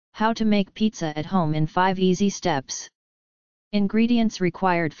How to make pizza at home in 5 easy steps. Ingredients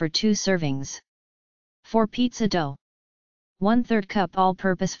required for 2 servings. For pizza dough: 1/3 cup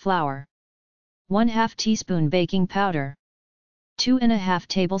all-purpose flour, 1/2 teaspoon baking powder, 2½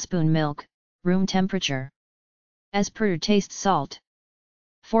 tablespoon milk, room temperature. As per taste salt.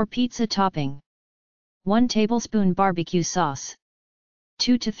 For pizza topping: 1 tablespoon barbecue sauce,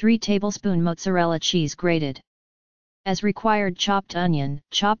 2 to 3 tablespoon mozzarella cheese grated. As required: chopped onion,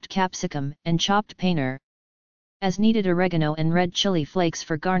 chopped capsicum, and chopped pear. As needed: oregano and red chili flakes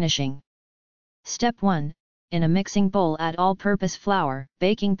for garnishing. Step 1. In a mixing bowl add all-purpose flour,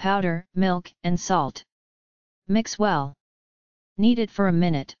 baking powder, milk, and salt. Mix well. Knead it for a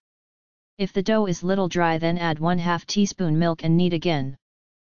minute. If the dough is little dry, then add 1/2 teaspoon milk and knead again.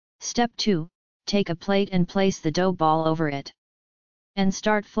 Step 2. Take a plate and place the dough ball over it. And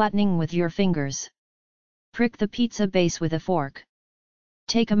start flattening with your fingers. Prick the pizza base with a fork.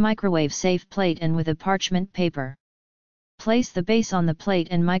 Take a microwave-safe plate and with a parchment paper. Place the base on the plate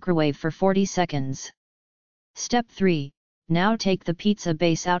and microwave for 40 seconds. Step 3. Now take the pizza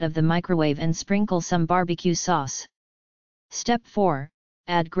base out of the microwave and sprinkle some barbecue sauce. Step 4.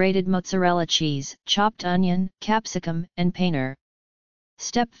 Add grated mozzarella cheese, chopped onion, capsicum, and pear.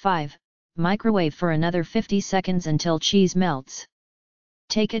 Step 5. Microwave for another 50 seconds until cheese melts.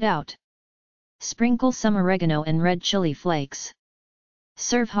 Take it out. Sprinkle some oregano and red chili flakes.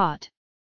 Serve hot.